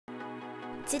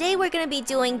Today we're going to be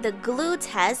doing the glue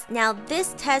test. Now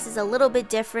this test is a little bit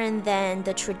different than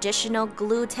the traditional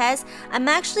glue test. I'm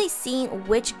actually seeing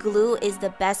which glue is the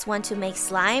best one to make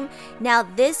slime. Now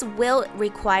this will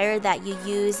require that you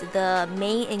use the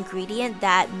main ingredient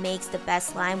that makes the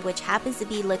best slime, which happens to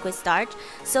be liquid starch.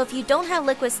 So if you don't have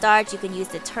liquid starch, you can use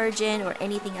detergent or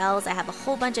anything else. I have a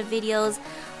whole bunch of videos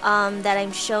that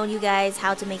I'm showing you guys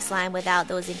how to make slime without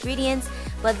those ingredients.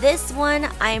 But this one,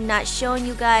 I'm not showing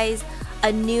you guys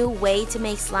a new way to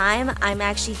make slime. I'm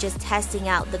actually just testing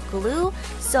out the glue.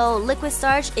 So liquid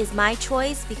starch is my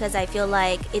choice because I feel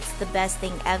like it's the best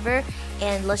thing ever,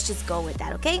 and let's just go with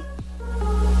that, okay?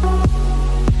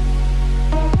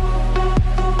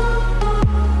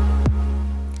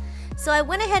 So I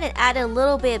went ahead and added a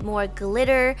little bit more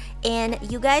glitter, and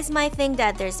you guys might think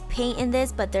that there's paint in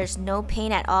this, but there's no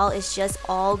paint at all. It's just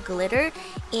all glitter.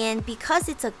 And because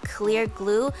it's a clear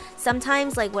glue,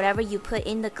 sometimes like whatever you put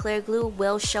in the clear glue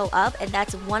will show up, and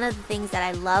that's one of the things that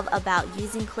I love about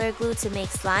using clear glue to make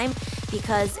slime,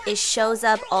 because it shows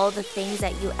up all the things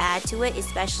that you add to it,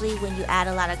 especially when you add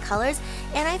a lot of colors,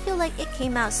 and I feel like it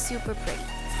came out super pretty.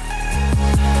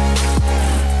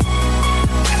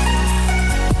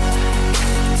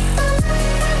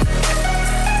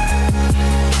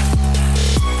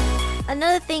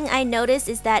 Another thing I noticed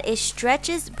is that it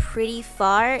stretches pretty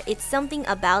far. It's something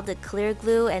about the clear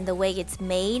glue and the way it's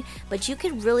made, but you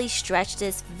can really stretch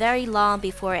this very long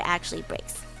before it actually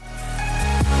breaks.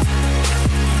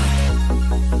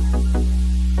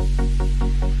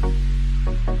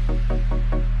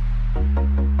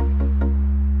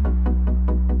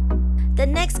 The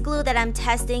next glue that I'm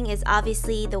testing is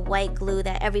obviously the white glue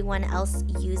that everyone else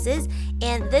uses,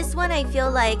 and this one I feel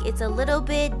like it's a little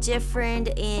bit different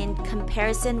in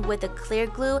comparison with the clear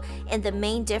glue, and the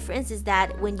main difference is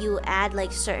that when you add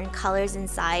like certain colors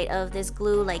inside of this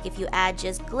glue, like if you add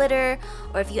just glitter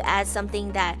or if you add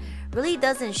something that really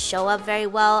doesn't show up very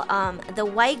well, the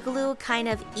white glue kind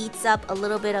of eats up a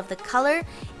little bit of the color,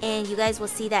 and you guys will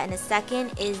see that in a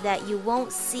second, is that you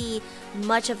won't see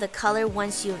much of the color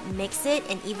once you mix it,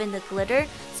 and even the glitter.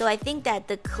 So I think that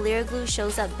the clear glue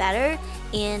shows up better,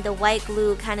 and the white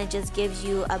glue kind of just gives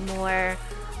you a more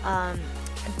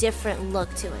different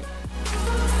look to it.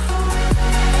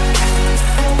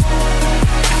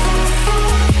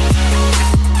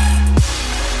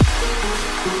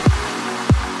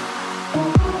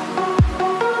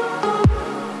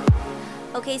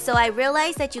 Okay, so I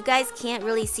realized that you guys can't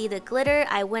really see the glitter.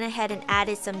 I went ahead and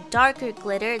added some darker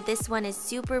glitter. This one is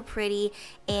super pretty,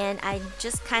 and I'm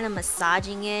just kind of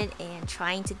massaging it and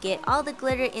trying to get all the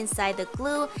glitter inside the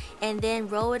glue, and then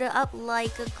roll it up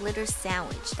like a glitter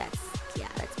sandwich. That's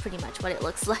pretty much what it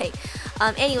looks like.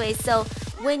 Anyway, so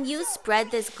when you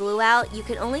spread this glue out, you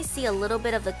can only see a little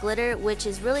bit of the glitter, which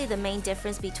is really the main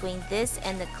difference between this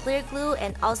and the clear glue,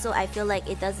 and also I feel like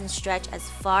it doesn't stretch as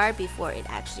far before it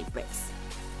actually breaks.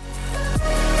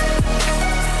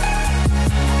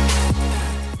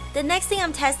 The next thing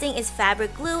I'm testing is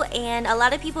fabric glue, and a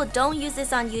lot of people don't use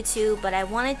this on YouTube, but I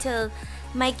wanted to,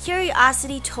 my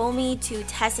curiosity told me to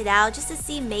test it out just to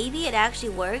see maybe it actually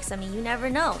works. I mean, you never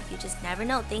know. You just never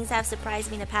know. Things have surprised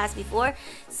me in the past before.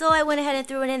 So I went ahead and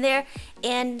threw it in there,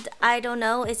 and I don't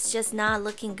know, it's just not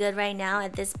looking good right now.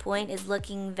 At this point, it's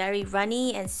looking very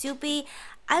runny and soupy.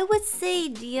 I would say,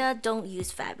 yeah, don't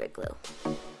use fabric glue.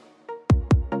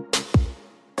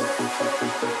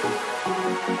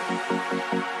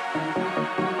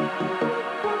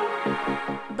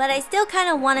 But I still kind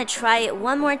of want to try it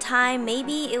one more time.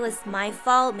 Maybe it was my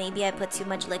fault. Maybe I put too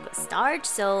much liquid starch.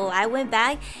 So I went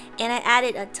back and I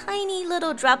added a tiny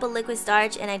little drop of liquid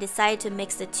starch, and I decided to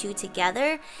mix the two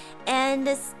together. And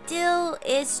still,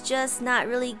 it's just not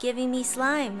really giving me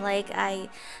slime. Like, I'm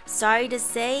sorry to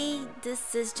say,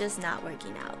 this is just not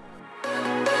working out.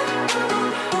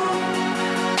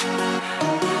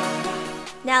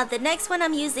 Now the next one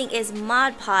I'm using is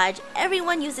Mod Podge.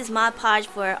 Everyone uses Mod Podge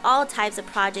for all types of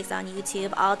projects on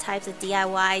YouTube, all types of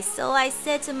DIY. So I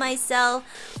said to myself,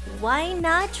 why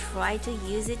not try to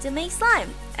use it to make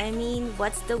slime? I mean,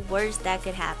 what's the worst that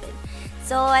could happen?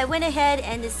 So I went ahead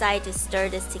and decided to stir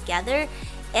this together,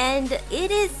 and it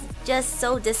is just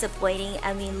so disappointing.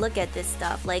 I mean, look at this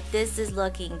stuff. Like, this is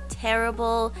looking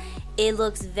terrible. It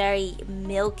looks very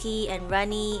milky and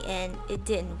runny, and it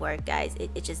didn't work, guys.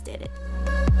 It just didn't.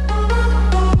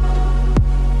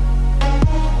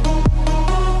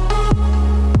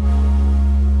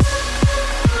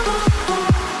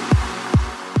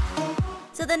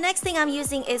 So the next thing I'm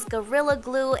using is Gorilla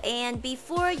Glue, and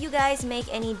before you guys make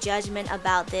any judgment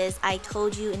about this, I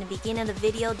told you in the beginning of the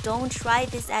video, don't try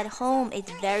this at home.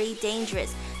 It's very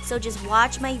dangerous. So just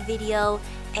watch my video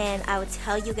and I will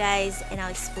tell you guys and I'll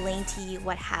explain to you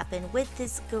what happened with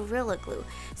this Gorilla Glue.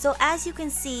 So as you can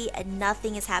see,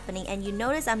 nothing is happening, and you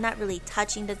notice I'm not really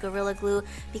touching the Gorilla Glue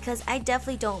because I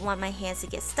definitely don't want my hands to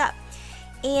get stuck.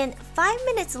 And 5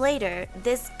 minutes later,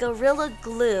 this Gorilla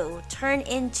Glue turned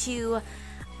into,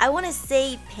 I want to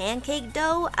say, pancake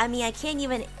dough. I mean, I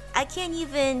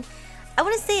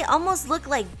want to say it almost looked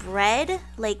like bread,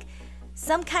 like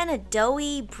some kind of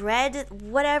doughy bread,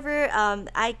 whatever.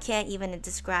 I can't even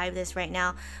describe this right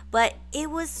now, but it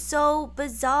was so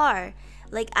bizarre.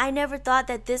 Like, I never thought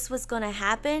that this was gonna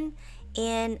happen,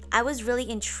 and I was really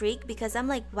intrigued because I'm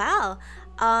like, wow,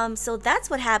 so that's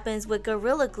what happens with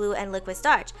Gorilla Glue and liquid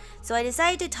starch. So I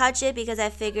decided to touch it because I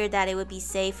figured that it would be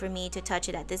safe for me to touch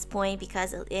it at this point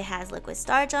because it has liquid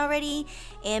starch already,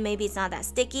 and maybe it's not that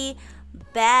sticky.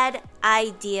 Bad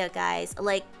idea, guys.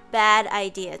 Like, bad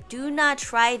idea. Do not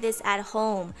try this at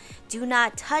home. Do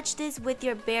not touch this with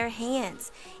your bare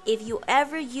hands. If you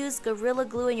ever use Gorilla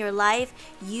Glue in your life,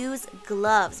 use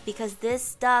gloves because this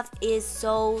stuff is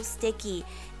so sticky.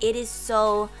 It is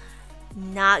so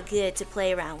not good to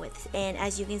play around with. And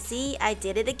as you can see, I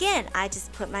did it again. I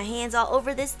just put my hands all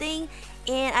over this thing,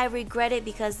 and I regret it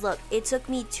because look, it took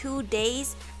me 2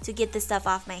 days to get this stuff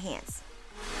off my hands.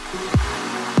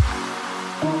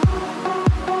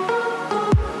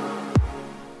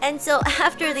 And so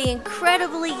after the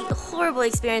incredibly horrible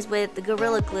experience with the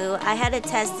Gorilla Glue, I had to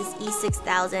test this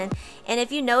E6000. And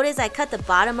if you notice, I cut the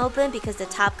bottom open because the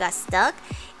top got stuck.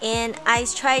 And I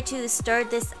tried to stir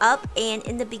this up, and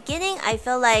in the beginning, I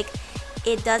felt like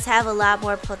it does have a lot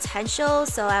more potential.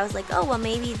 So I was like, oh, well,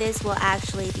 maybe this will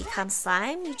actually become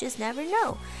slime. You just never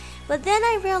know. But then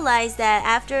I realized that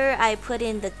after I put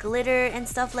in the glitter and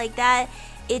stuff like that,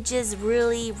 it just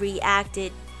really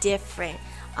reacted different.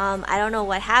 I don't know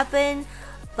what happened,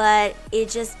 but it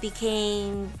just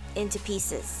became into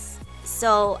pieces.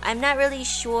 So I'm not really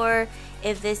sure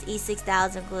if this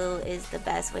E6000 glue is the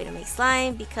best way to make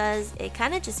slime because it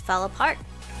kind of just fell apart.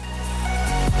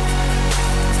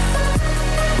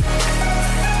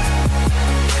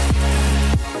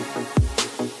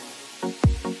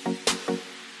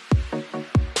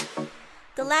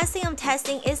 The last thing I'm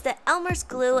testing is the Elmer's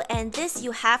glue, and this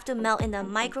you have to melt in the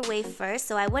microwave first.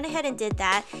 So I went ahead and did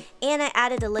that, and I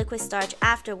added the liquid starch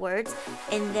afterwards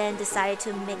and then decided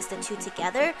to mix the two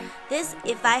together. This,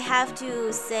 if I have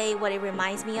to say what it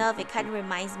reminds me of, it kind of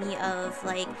reminds me of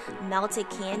like melted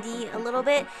candy a little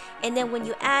bit. And then when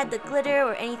you add the glitter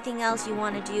or anything else you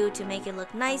want to do to make it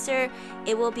look nicer,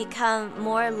 it will become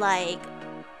more like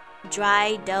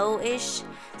dry dough-ish.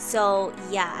 So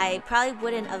yeah, I probably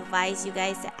wouldn't advise you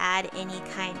guys to add any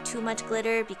kind too much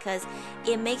glitter because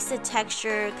it makes the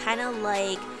texture kind of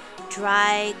like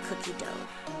dry cookie dough.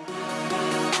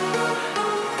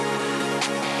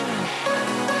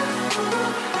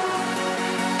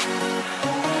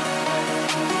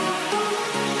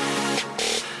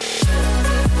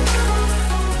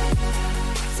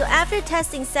 So after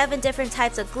testing 7 different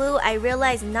types of glue, I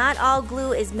realized not all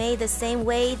glue is made the same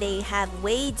way. They have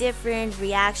way different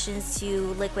reactions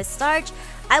to liquid starch.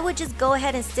 I would just go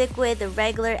ahead and stick with the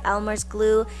regular Elmer's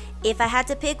glue. If I had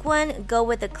to pick one, go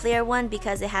with the clear one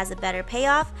because it has a better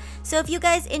payoff. So if you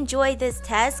guys enjoyed this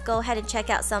test, go ahead and check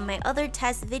out some of my other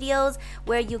test videos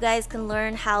where you guys can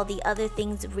learn how the other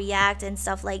things react and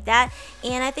stuff like that.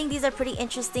 And I think these are pretty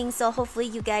interesting, so hopefully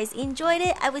you guys enjoyed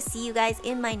it. I will see you guys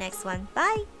in my next one.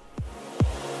 Bye!